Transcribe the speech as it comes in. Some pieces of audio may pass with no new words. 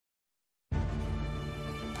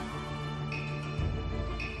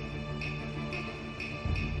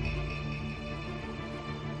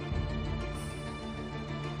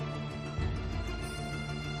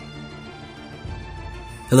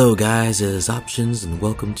Hello guys, it is Options and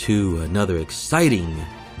welcome to another exciting,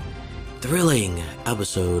 thrilling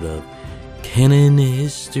episode of Canon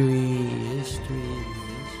History.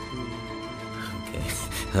 Okay,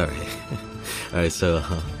 alright, so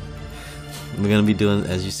we're going to be doing,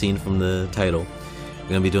 as you've seen from the title, we're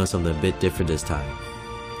going to be doing something a bit different this time.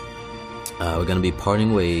 We're going to be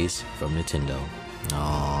parting ways from Nintendo.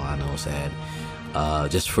 Oh, I know, sad.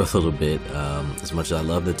 Just for a little bit. As much as I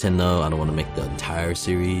love Nintendo, I don't want to make the entire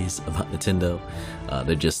series about Nintendo.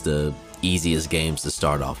 They're just the easiest games to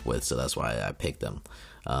start off with, so that's why I picked them.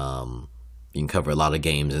 You can cover a lot of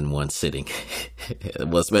games in one sitting.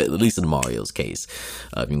 Well, at least in Mario's case,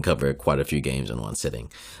 you can cover quite a few games in one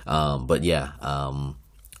sitting. But yeah,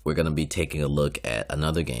 we're gonna be taking a look at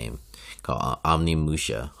another game called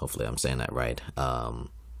Omnimusha. Hopefully, I'm saying that right.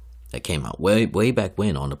 That came out way back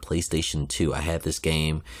when on the PlayStation 2. I had this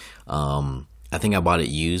game. I think I bought it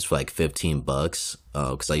used for like $15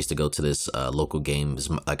 because I used to go to this local game,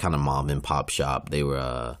 a kind of mom and pop shop. They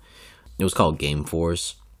were it was called Game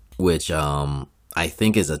Force, which I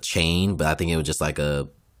think is a chain, but I think it was just like a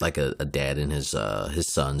dad and his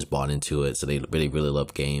sons bought into it, so they really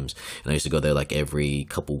love games. And I used to go there like every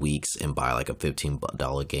couple weeks and buy like a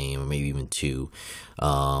 $15 game or maybe even two.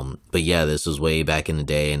 But yeah, this was way back in the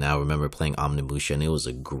day, and I remember playing Omnimusha, and it was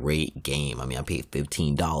a great game. I mean, I paid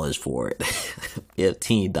 $15 for it.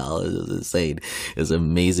 $15 is insane. It's an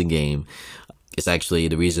amazing game. It's actually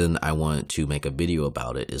the reason I want to make a video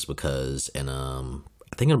about it is because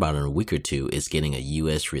I think about in a week or two, it's getting a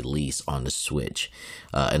US release on the Switch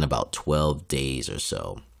in about 12 days or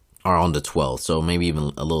so, or on the 12th. So maybe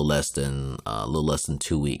even a little less than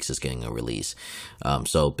 2 weeks is getting a release.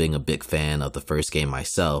 So being a big fan of the first game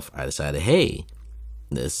myself, I decided, hey,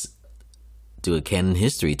 let's do a canon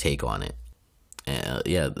history take on it. Of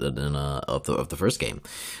the first game.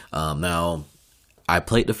 Now, I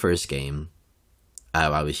played the first game. I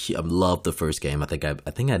loved the first game. I think I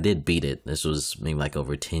did beat it. This was maybe like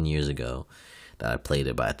over 10 years ago that I played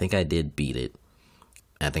it, but I think I did beat it.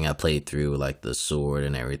 I think I played through like the sword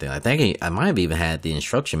and everything. I think I might have even had the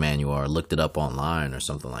instruction manual or looked it up online or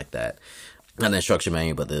something like that. Not the instruction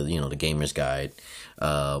manual, but the gamer's guide.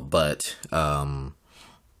 Yeah,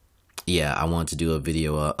 I wanted to do a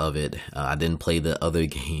video of it. I didn't play the other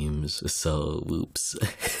games, so whoops.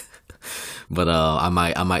 But I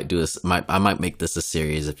might make this a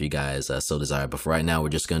series if you guys so desire. But for right now, we're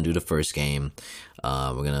just gonna do the first game.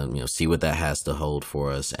 We're gonna see what that has to hold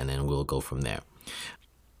for us, and then we'll go from there.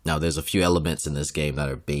 Now, there's a few elements in this game that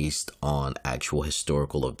are based on actual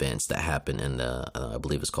historical events that happened in the I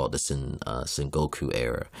believe it's called the Sengoku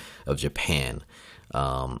era of Japan.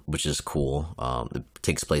 Which is cool. It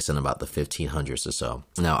takes place in about the 1500s or so.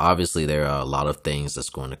 Now, obviously, there are a lot of things that's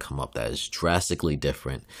going to come up that is drastically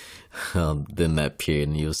different than that period.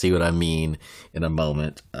 And you'll see what I mean in a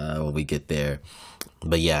moment when we get there.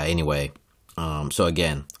 But yeah, anyway. So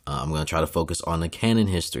again, I'm going to try to focus on the canon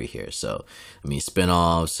history here. So, I mean,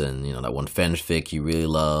 spin-offs and, that one fanfic you really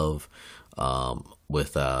love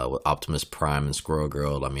with Optimus Prime and Squirrel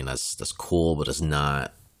Girl. I mean, that's cool, but that's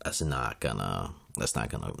not gonna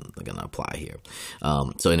apply here.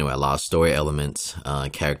 So anyway, a lot of story elements.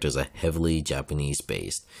 Characters are heavily Japanese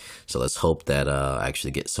based, so let's hope that I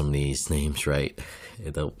actually get some of these names right.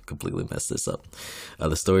 Don't completely mess this up.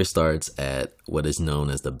 The story starts at what is known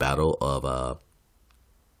as the Battle of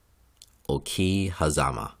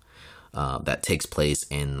Okihazama. That takes place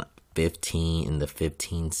in the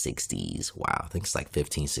 1560s. Wow, I think it's like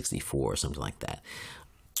 1564 or something like that.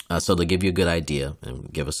 So to give you a good idea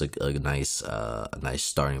and give us a nice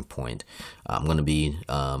starting point, I'm going to be,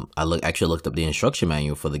 actually looked up the instruction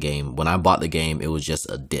manual for the game. When I bought the game, it was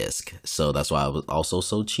just a disc. So that's why it was also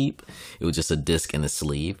so cheap. It was just a disc and a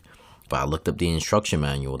sleeve. But I looked up the instruction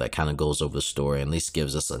manual that kind of goes over the story and at least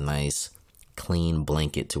gives us a nice clean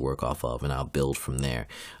blanket to work off of, and I'll build from there.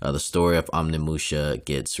 The story of Omnimusha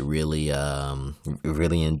gets really in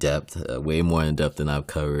depth, way more in depth than I've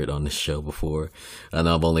covered on the show before. I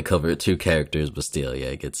know I've only covered 2 characters, but still, yeah,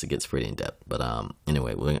 it gets pretty in depth. But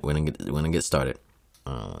anyway, we're gonna get started.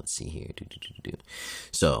 Let's see here.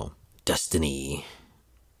 So, Destiny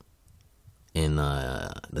in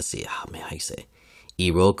let's see, how you say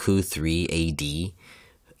Iroku 3 AD,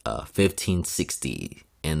 1560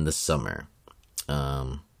 in the summer.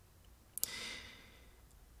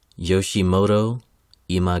 Yoshimoto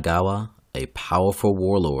Imagawa, a powerful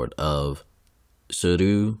warlord of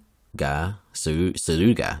Suruga.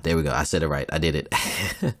 There we go. I said it right. I did it.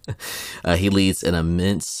 He leads an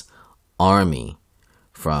immense army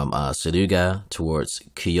from Suruga towards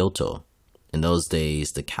Kyoto. In those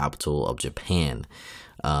days, the capital of Japan.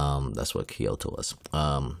 That's what Kyoto was.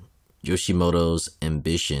 Yoshimoto's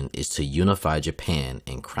ambition is to unify Japan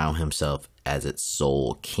and crown himself as its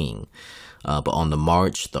sole king. But on the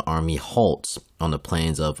march, the army halts on the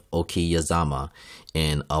plains of Okiyazama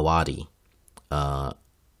and Awadi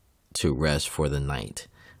to rest for the night.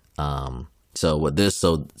 So what this,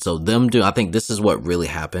 so them do, I think this is what really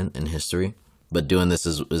happened in history. But doing this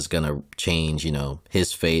is gonna change,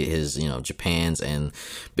 his fate, his, Japan's, and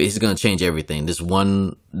basically gonna change everything. This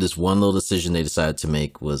one little decision they decided to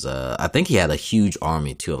make was, I think he had a huge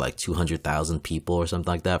army too, of like 200,000 people or something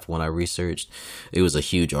like that. From what I researched, it was a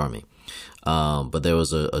huge army. But there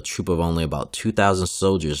was a troop of only about 2,000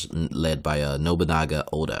 soldiers led by Nobunaga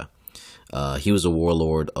Oda. He was a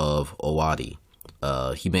warlord of Owadi.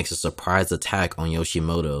 He makes a surprise attack on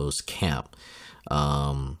Yoshimoto's camp.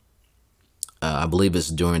 I believe it's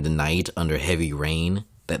during the night under heavy rain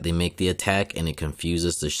that they make the attack, and it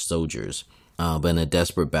confuses the soldiers. But in a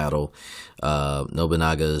desperate battle,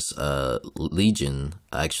 Nobunaga's legion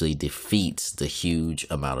actually defeats the huge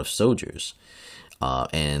amount of soldiers.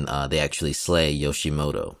 And they actually slay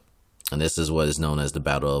Yoshimoto. And this is what is known as the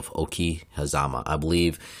Battle of Okihazama. I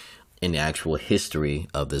believe in the actual history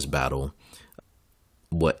of this battle,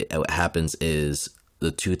 what happens is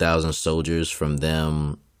the 2,000 soldiers, from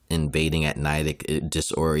them invading at night, it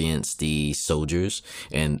disorients the soldiers,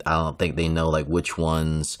 and I don't think they know like which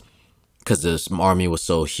ones, because this army was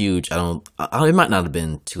so huge. It might not have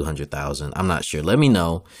been 200,000. I'm not sure. Let me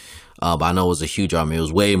know. But I know it was a huge army. It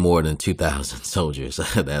was way more than 2,000 soldiers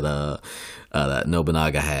that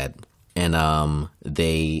Nobunaga had. And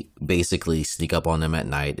they basically sneak up on them at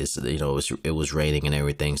night. It was raining and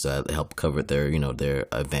everything, so that helped cover their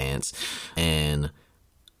advance. And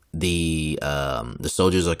the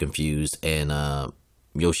soldiers are confused, and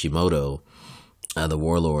Yoshimoto, the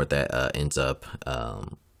warlord that ends up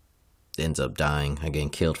dying, getting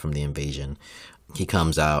killed from the invasion, he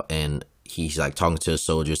comes out and he's like talking to the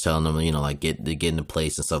soldiers, telling them, get into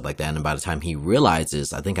place and stuff like that. And by the time he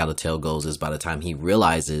realizes, I think how the tale goes is, by the time he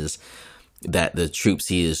realizes that the troops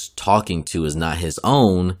he is talking to is not his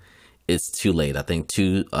own, it's too late. I think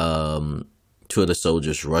two of the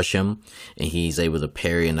soldiers rush him, and he's able to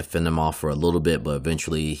parry and fend them off for a little bit, but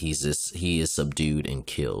eventually he is subdued and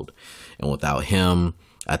killed. And without him,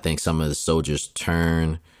 I think some of the soldiers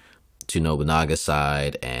turn to Nobunaga's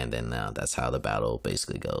side, and then that's how the battle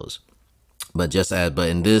basically goes. But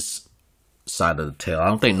in this side of the tale, I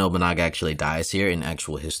don't think Nobunaga actually dies here in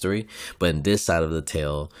actual history, but in this side of the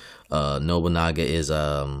tale, Nobunaga is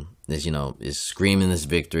screaming this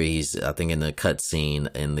victory. He's, I think in the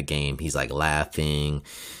cutscene in the game, he's like laughing,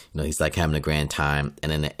 he's like having a grand time.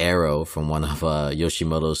 And then an arrow from one of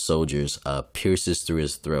Yoshimoto's soldiers pierces through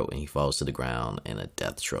his throat, and he falls to the ground in a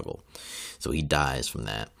death struggle. So he dies from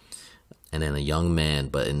that. And then a young man,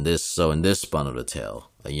 but in this spun of the tale,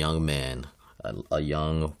 a young man, a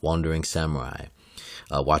young wandering samurai,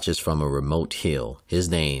 watches from a remote hill. His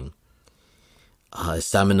name is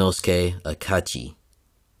Samanosuke Akachi.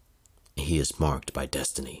 He is marked by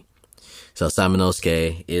destiny. So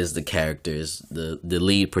Samanosuke is the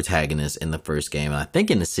lead protagonist in the first game, and I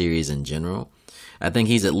think in the series in general. I think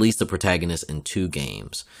he's at least the protagonist in 2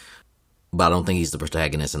 games, but I don't think he's the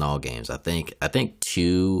protagonist in all games. I think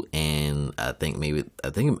 2, and I think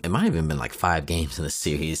it might have even been like 5 games in the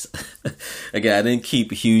series. Again, I didn't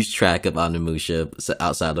keep huge track of Onimusha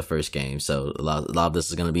outside the first game, so a lot of this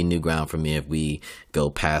is going to be new ground for me if we go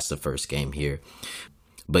past the first game here.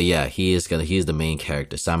 But yeah, he is the main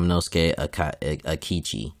character, Samanosuke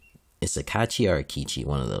Akichi. It's Akachi or Akichi,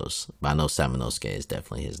 one of those. But I know Samanosuke is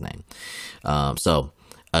definitely his name. So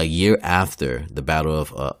a year after the Battle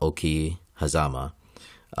of Okihazama,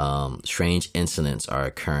 strange incidents are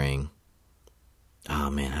occurring. Oh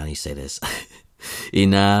man, how do you say this?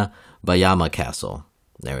 Inabayama Castle.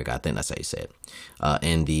 There we go. I think that's how you say it.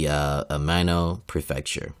 In the Amino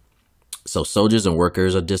Prefecture. So soldiers and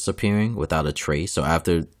workers are disappearing without a trace. So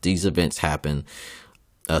after these events happen,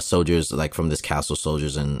 soldiers, like from this castle,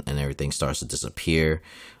 soldiers and everything starts to disappear.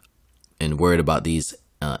 And worried about these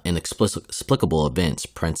inexplicable events,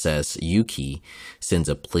 Princess Yuki sends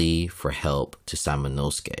a plea for help to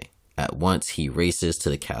Samanosuke. At once, he races to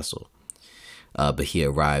the castle. But he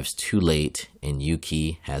arrives too late, and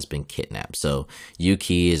Yuki has been kidnapped. So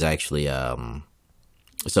Yuki is actually,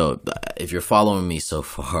 so if you're following me so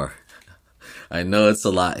far, I know it's a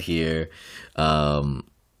lot here, but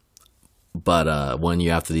 1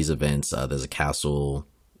 year after these events, there's a castle,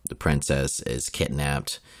 the princess is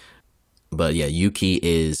kidnapped, but yeah, Yuki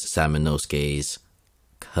is Samanosuke's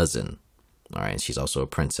cousin, alright, and she's also a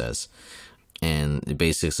princess. And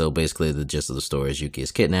basically the gist of the story is Yuki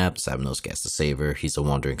is kidnapped. Sabanosuke has to save her. He's a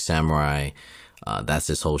wandering samurai. That's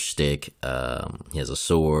his whole shtick. He has a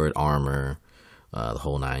sword, armor, the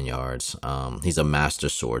whole 9 yards. He's a master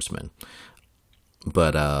swordsman.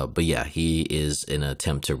 But yeah, he is in an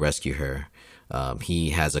attempt to rescue her.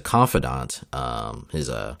 He has a confidant.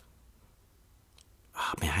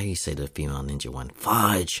 Oh man, how do you say the female ninja one?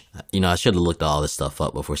 Fudge. I should have looked all this stuff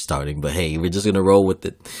up before starting, but hey, we're just gonna roll with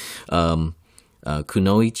it.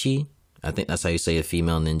 Kunoichi, I think that's how you say a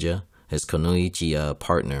female ninja. His Kunoichi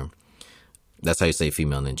partner. That's how you say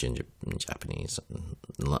female ninja in Japanese,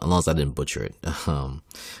 unless I didn't butcher it.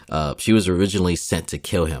 She was originally sent to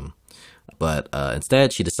kill him, but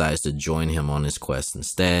instead she decides to join him on his quest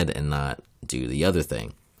instead and not do the other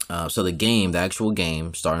thing. So the actual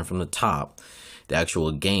game, starting from the top, the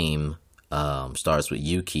actual game starts with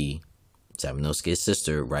Yuki, Sabanosuke's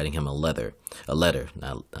sister, writing him a letter. And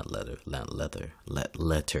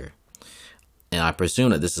I presume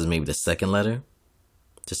that this is maybe the second letter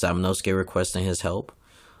to Sabanosuke requesting his help.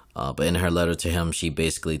 But in her letter to him, she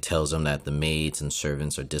basically tells him that the maids and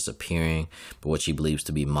servants are disappearing, but what she believes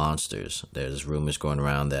to be monsters. There's rumors going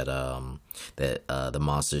around that the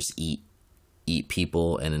monsters eat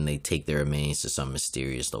people, and then they take their remains to some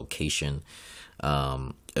mysterious location.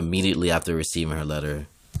 Immediately after receiving her letter,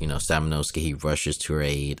 Sabanosuke, he rushes to her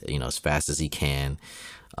aid, as fast as he can.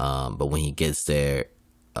 But when he gets there,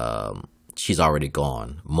 she's already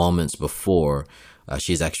gone. Moments before,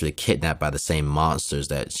 she's actually kidnapped by the same monsters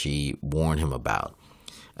that she warned him about.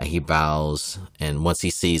 He vows, and once he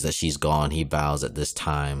sees that she's gone, he vows at this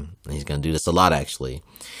time, and he's going to do this a lot actually,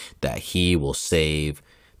 that he will save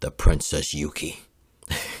the Princess Yuki.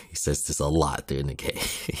 He says this a lot during the game.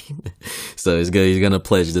 So he's gonna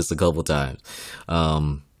pledge this a couple times.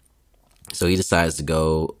 So he decides to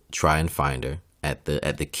go try and find her at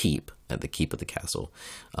the keep of the castle.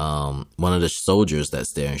 One of the soldiers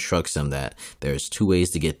that's there instructs him that there's 2 ways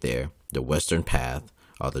to get there: the western path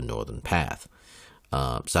or the northern path.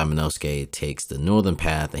 Sabanosuke takes the northern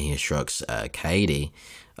path, and he instructs Kaede.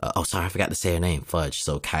 I forgot to say her name. Fudge.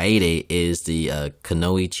 So Kaede is the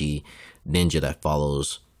Kunoichi ninja that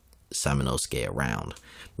follows Sabanosuke around.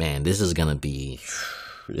 Man, this series is gonna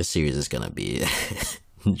be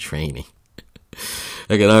training.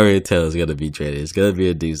 I can already tell it's gonna be training. It's gonna be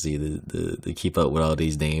a doozy to keep up with all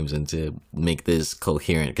these names and to make this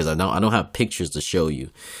coherent, because I don't have pictures to show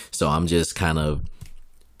you, so I'm just kind of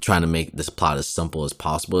trying to make this plot as simple as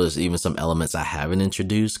possible. There's even some elements I haven't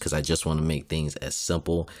introduced because I just want to make things as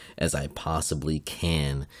simple as I possibly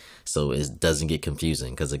can so it doesn't get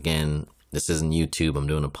confusing. Because again, this isn't YouTube. I'm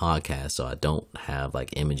doing a podcast, so I don't have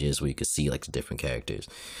like images where you could see like the different characters.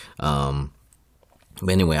 But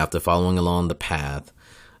anyway, after following along the path,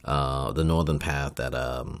 the northern path that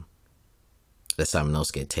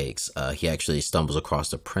Sabanosuke takes, he actually stumbles across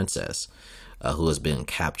the princess who has been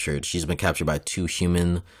captured. She's been captured by 2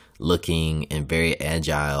 human-looking and very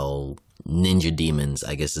agile ninja demons,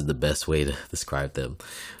 I guess is the best way to describe them.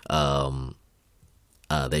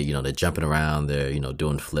 They're jumping around, they're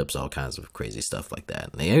doing flips, all kinds of crazy stuff like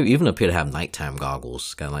that. And they even appear to have nighttime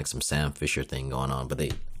goggles, kind of like some Sam Fisher thing going on. But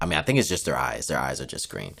I think it's just their eyes. Their eyes are just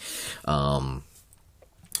green. But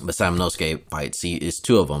Sabanosuke fights. It's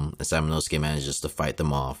 2 of them, and Sabanosuke manages to fight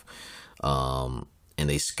them off. And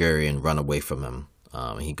they scurry and run away from him.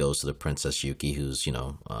 He goes to the Princess Yuki, who's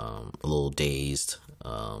a little dazed,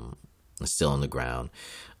 still on the ground.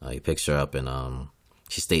 He picks her up, and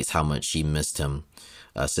she states how much she missed him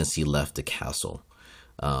since he left the castle.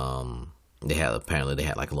 They had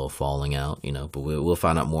like a little falling out, but we'll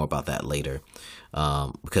find out more about that later,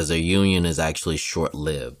 because their union is actually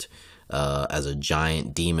short-lived. As a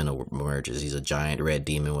giant demon emerges. He's a giant red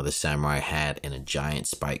demon with a samurai hat and a giant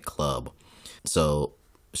spiked club. So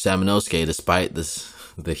Sabanosuke, despite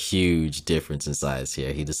the huge difference in size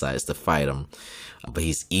here, he decides to fight him, but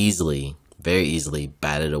he's very easily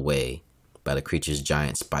batted away by the creature's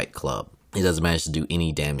giant spike club. He doesn't manage to do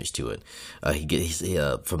any damage to it. From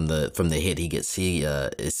the hit, he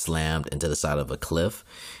is slammed into the side of a cliff,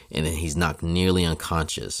 and then he's knocked nearly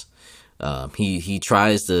unconscious. He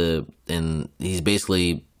tries to, and he's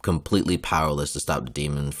basically completely powerless to stop the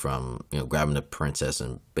demon from grabbing the princess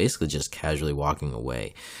and basically just casually walking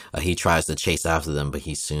away. He tries to chase after them, but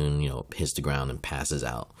he soon hits the ground and passes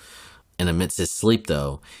out. And amidst his sleep,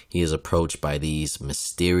 though, he is approached by these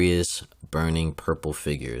mysterious burning purple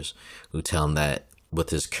figures who tell him that with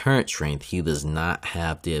his current strength, he does not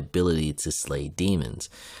have the ability to slay demons.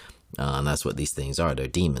 And that's what these things are. They're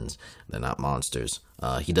demons. They're not monsters.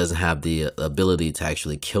 He doesn't have the ability to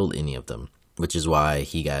actually kill any of them. which is why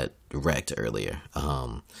he got wrecked earlier.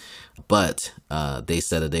 But they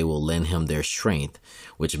said that they will lend him their strength,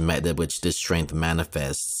 which this strength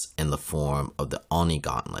manifests in the form of the Oni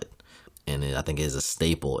Gauntlet. And I think it is a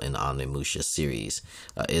staple in the Onimusha series.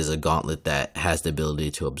 It is a gauntlet that has the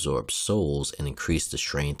ability to absorb souls and increase the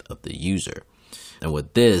strength of the user. And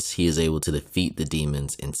with this, he is able to defeat the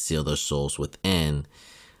demons and seal their souls within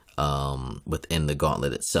the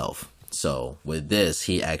gauntlet itself. So with this,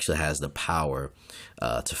 he actually has the power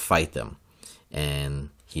to fight them.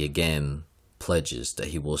 And he again pledges that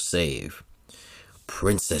he will save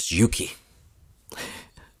Princess Yuki.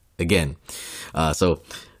 Again. So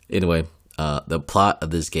anyway, the plot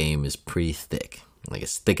of this game is pretty thick. Like,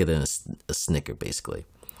 it's thicker than a Snicker, basically.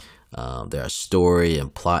 There are story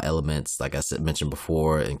and plot elements, like I mentioned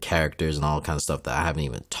before, and characters and all kinds of stuff that I haven't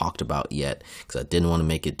even talked about yet, because I didn't want to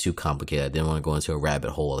make it too complicated. I didn't want to go into a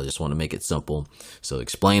rabbit hole. I just want to make it simple. So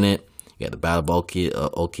explain it. You got the Battle of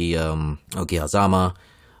Okihazama.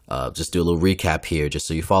 Just do a little recap here, just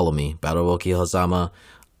so you follow me. Battle of Okihazama.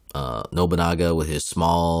 Nobunaga with his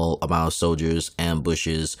small amount of soldiers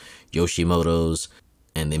ambushes Yoshimoto's,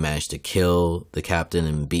 and they manage to kill the captain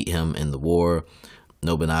and beat him in the war.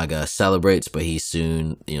 Nobunaga celebrates, but he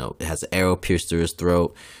soon, has an arrow pierced through his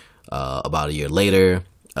throat. About a year later,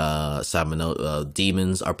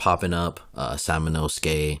 demons are popping up.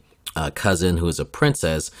 Samanosuke, cousin, who is a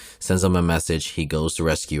princess, sends him a message. He goes to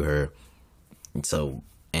rescue her. So,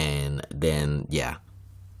 and then,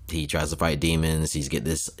 he tries to fight demons.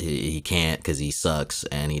 He can't because he sucks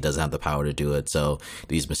and he doesn't have the power to do it. So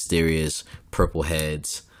these mysterious purple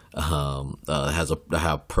heads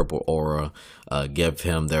have purple aura, give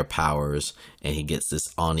him their powers, and he gets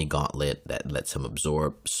this Oni Gauntlet that lets him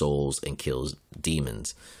absorb souls and kills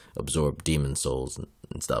demons, absorb demon souls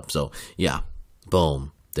and stuff. So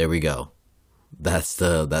boom, there we go. That's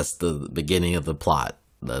the beginning of the plot.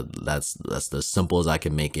 That's the simple as I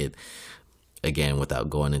can make it. Again,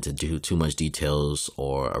 without going into too much details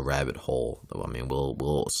or a rabbit hole. I mean,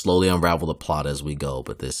 we'll slowly unravel the plot as we go,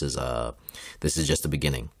 but this is just the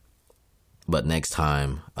beginning. But next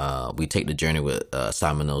time, we take the journey with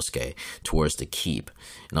Samanosuke towards the keep,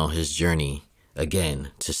 and on his journey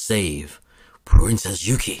again to save Princess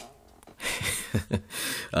Yuki.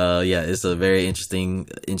 It's a very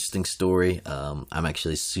interesting story. I'm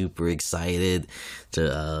actually super excited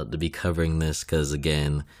to be covering this, because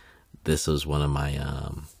again, this is one of my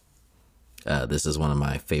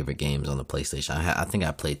favorite games on the PlayStation. I think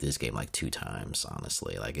I played this game like 2 times,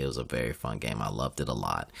 honestly. Like, it was a very fun game. I loved it a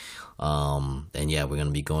lot. And we're going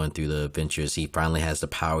to be going through the adventures. He finally has the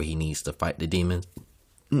power he needs to fight the demons.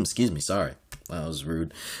 Excuse me, sorry. That was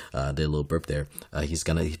rude. Did a little burp there. He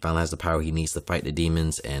finally has the power he needs to fight the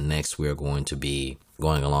demons, and next we're going to be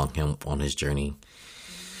going along him on his journey.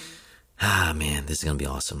 Man, this is going to be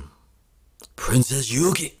awesome. Princess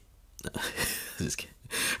Yuki! Just kidding.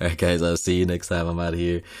 Alright guys, I'll see you next time. I'm out of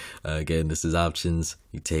here. Again, this is Options.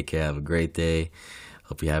 You take care. Have a great day.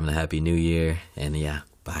 Hope you're having a happy new year. And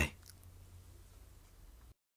bye.